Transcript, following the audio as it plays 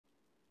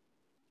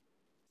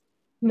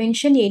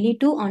mention any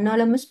two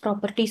anomalous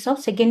properties of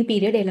second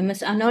period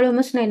elements.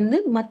 Anomalous வந்து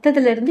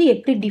மத்ததுல இருந்து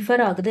எப்படி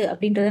differ ஆகுது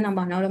அப்படின்றத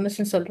நம்ம anomalous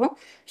சொல்றோம்.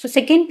 ஸோ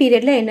செகண்ட்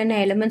பீரியட்ல என்னென்ன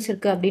எலிமெண்ட்ஸ்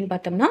இருக்கு அப்படின்னு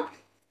பார்த்தோம்னா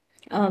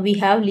we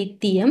have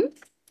lithium,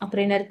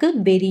 அப்புறம் என்ன இருக்கு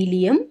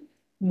beryllium,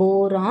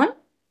 boron,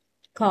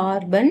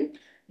 carbon,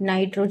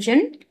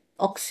 nitrogen,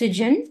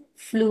 oxygen,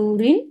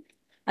 fluorine,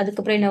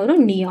 அதுக்கப்புறம் என்ன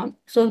வரும் neon.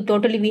 So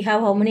totally we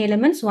have how many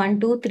elements? 1,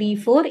 2, 3,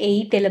 4,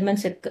 8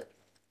 elements இருக்கு.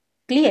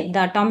 Clear?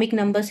 The atomic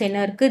numbers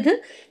என்ன இருக்குது?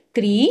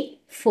 3,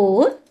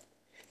 4,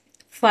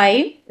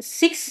 5,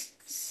 6,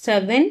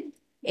 7,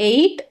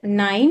 8,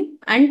 9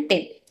 and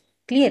 10.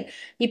 Clear?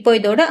 இப்போ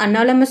இதோட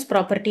anomalous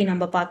property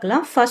நம்ம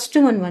பார்க்கலாம். First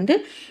one வந்து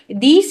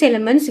these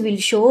elements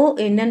will show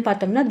என்னன்னு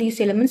பார்த்தோம்னா these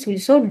elements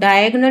will show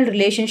diagonal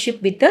relationship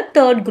with the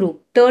third group,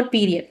 third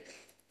period.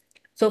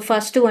 So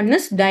first one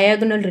is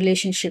diagonal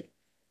relationship.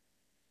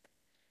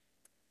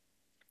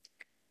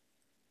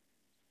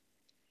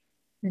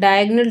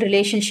 Diagonal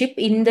relationship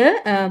இந்த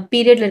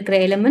பீரியட்ல இருக்கிற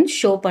எலிமெண்ட்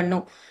ஷோ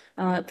பண்ணும்.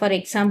 ஃபார்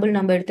எக்ஸாம்பிள்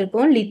நம்ம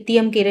எடுத்துருப்போம்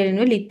லித்தியம் கீழே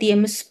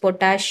lithium is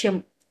potassium,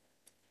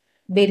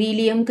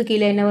 பெரிலியம்க்கு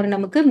கீழே என்ன வரும்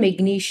நமக்கு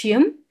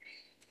magnesium.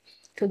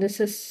 So this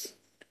is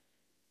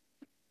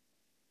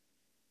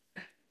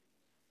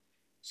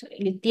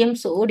lithium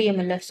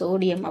sodium இல்லை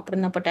சோடியம்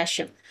அப்புறம் தான்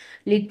பொட்டாசியம்,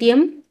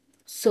 லித்தியம்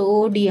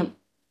சோடியம்,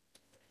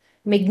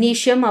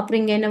 மெக்னீசியம்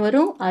அப்புறம் இங்கே என்ன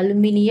வரும்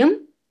அலுமினியம்,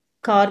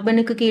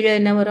 கார்பனுக்கு கீழே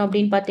என்ன வரும்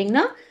அப்படின்னு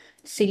பார்த்தீங்கன்னா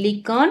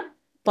சிலிக்கான்,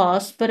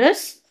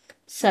 பாஸ்பரஸ்,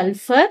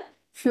 சல்ஃபர்,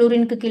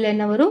 ஃப்ளூரினுக்கு கீழே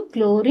என்ன வரும்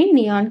குளோரின்,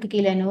 நியானுக்கு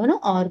கீழே என்ன வரும்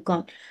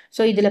ஆர்கான்.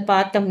 ஸோ இதில்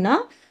பார்த்தோம்னா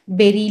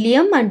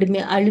beryllium and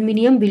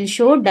aluminum will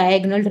show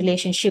diagonal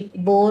relationship,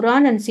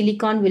 boron and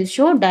silicon will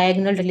show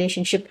diagonal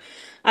relationship,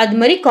 அது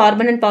மாதிரி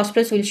carbon and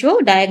phosphorus will show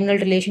diagonal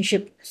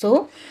relationship. So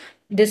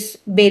this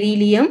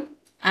beryllium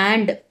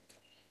and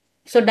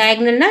so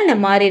diagonalனா என்ன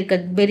மாறி இருக்கு,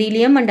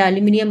 beryllium and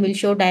aluminum will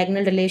show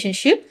diagonal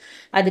relationship,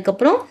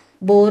 அதுக்கப்புறம்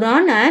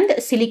boron and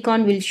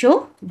silicon will show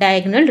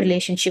diagonal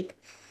relationship.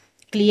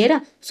 Clear?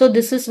 So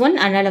this is one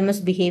anomalous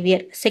behavior.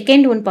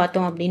 Second one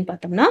பார்த்தோம் அப்படின்னு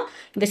பார்த்தோம்னா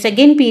இந்த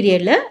second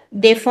பீரியட்ல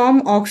they form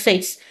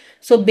oxides.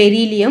 So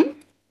beryllium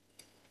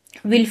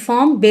will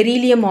form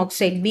beryllium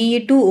oxide,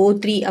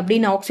 Be2O3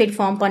 அப்படின்னு oxide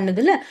form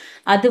பண்ணதுல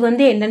அது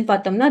வந்து என்னன்னு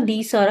பார்த்தோம்னா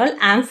these are all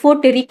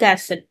amphoteric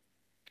acid.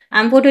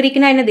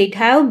 Amphotericனா என்னது, it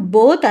have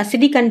both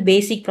acidic and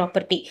basic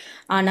property.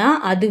 ஆனா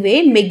அதுவே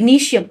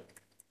மெக்னீசியம்,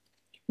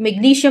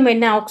 மெக்னீசியம்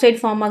என்ன ஆக்சைடு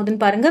ஃபார்ம்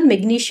ஆகுதுன்னு பாருங்க,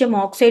 மெக்னீசியம்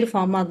ஆக்சைடு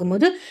ஃபார்ம்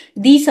ஆகும்போது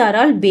these are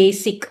all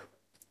basic.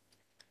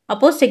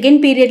 அப்போ செகண்ட்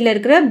பீரியட்ல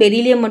இருக்கிற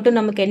பெரிலியம் மட்டும்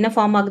நமக்கு என்ன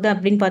ஃபார்ம் ஆகுது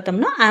அப்படின்னு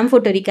பார்த்தோம்னா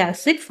ஆம்போட்டரிக்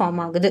ஆசிட் ஃபார்ம்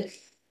ஆகுது.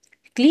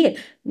 கிளியர்?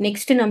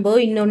 நெக்ஸ்ட் நம்ம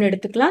இன்னொன்று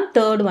எடுத்துக்கலாம்.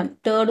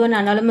 தேர்ட் ஒன்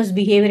அனாலமஸ்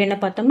பிஹேவியர் என்ன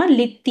பார்த்தோம்னா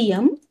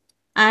lithium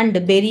and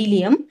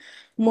beryllium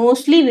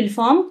mostly will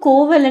form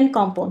covalent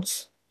compounds.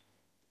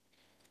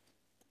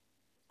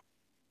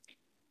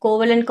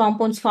 Covalent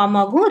compounds form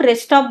ஆகும்.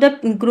 ரெஸ்ட் ஆஃப் த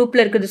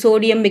குரூப்ல இருக்குது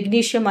சோடியம்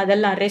மெக்னீசியம்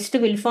அதெல்லாம் ரெஸ்ட்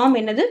வில் ஃபார்ம்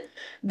என்னது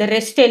த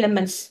ரெஸ்ட்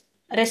எலிமெண்ட்ஸ்.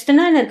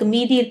 ரெஸ்ட்னா என்ன இருக்கு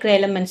மீதி இருக்கிற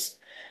elements.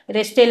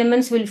 Rest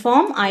elements will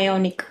form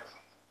ionic.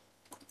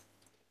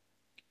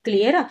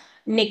 Clear?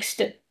 Next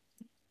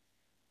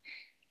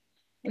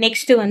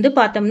வந்து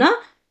பார்த்தோம்னா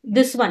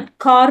this one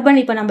carbon.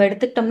 இப்போ நம்ம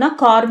எடுத்துக்கிட்டோம்னா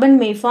carbon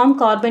may form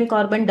carbon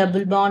carbon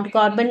double bond,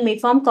 carbon may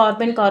form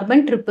carbon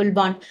carbon triple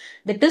bond,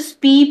 that is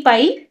p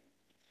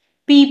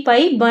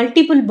pi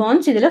multiple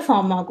bonds இதில்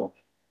form ஆகும்.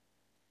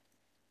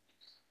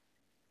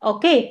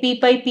 Okay,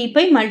 p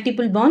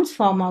multiple bonds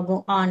form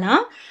ஆகும்.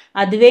 ஆனால்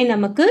அதுவே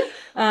நமக்கு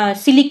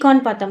சிலிக்கான்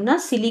பார்த்தோம்னா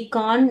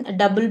silicon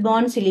double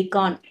bond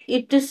silicon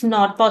it is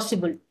not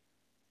possible.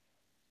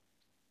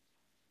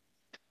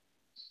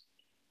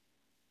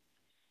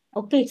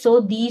 Okay, so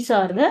these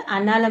are the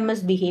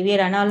அனாலமஸ்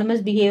behaviour.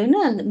 அனாலமஸ்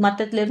பிஹேவியர்னு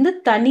மற்றத்துலேருந்து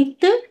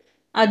தனித்து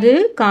அது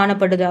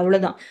காணப்படுது,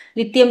 அவ்வளோதான்.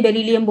 லித்தியம்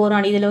பெரிலியம்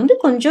போரான் இதில்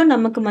வந்து கொஞ்சம்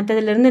நமக்கு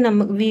மற்றதுலேருந்து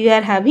நம்ம we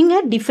are having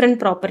a different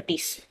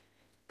properties.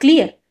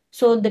 Clear?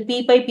 So இந்த p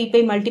pi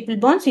மல்டிபிள்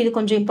பாண்ட்ஸ் இது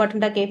கொஞ்சம்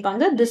இம்பார்ட்டண்ட்டாக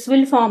கேட்பாங்க. திஸ்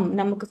வில் ஃபார்ம்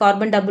நமக்கு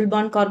carbon double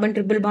bond carbon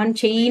triple bond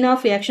chain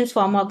of reactions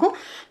form ஆகும்.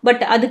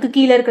 பட் அதுக்கு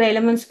கீழே இருக்கிற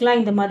எலிமெண்ட்ஸ்க்குலாம்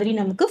இந்த மாதிரி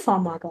நமக்கு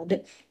ஃபார்ம் ஆகாது.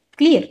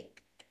 கிளியர்?